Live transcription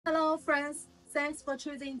Hello friends, thanks for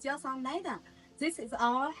choosing GeoSun LIDAR. This is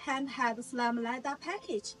our handheld SLAM LIDAR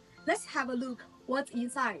package. Let's have a look what's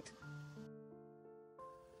inside.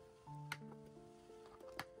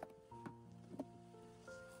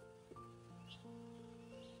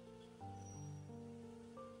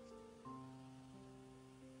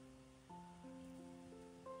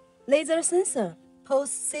 Laser sensor,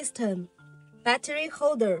 pulse system, battery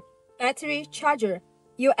holder, battery charger,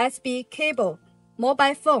 USB cable,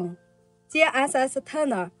 mobile phone, GNSS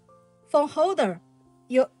tuner, phone holder,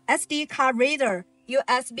 SD card reader,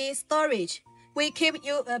 USB storage. We keep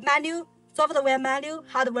a manual, software manual,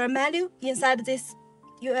 hardware manual inside this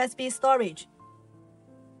USB storage.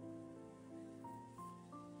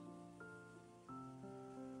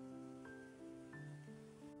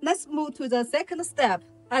 Let's move to the second step,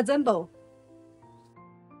 assemble.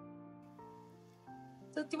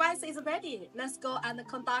 The device is ready. Let's go and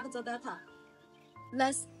conduct the data.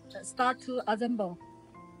 Let's start to assemble.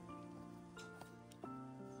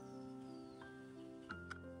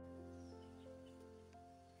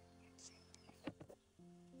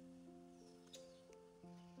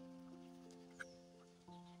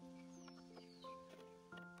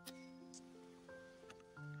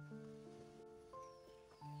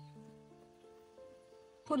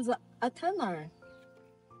 Put the antenna.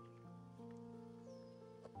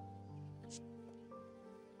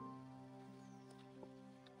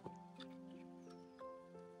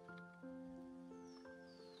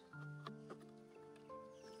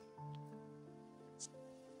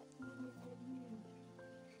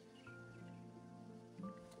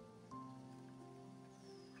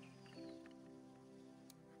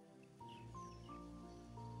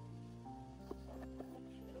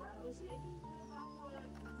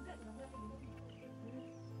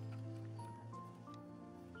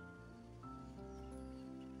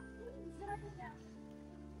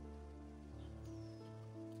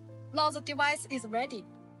 Now the device is ready.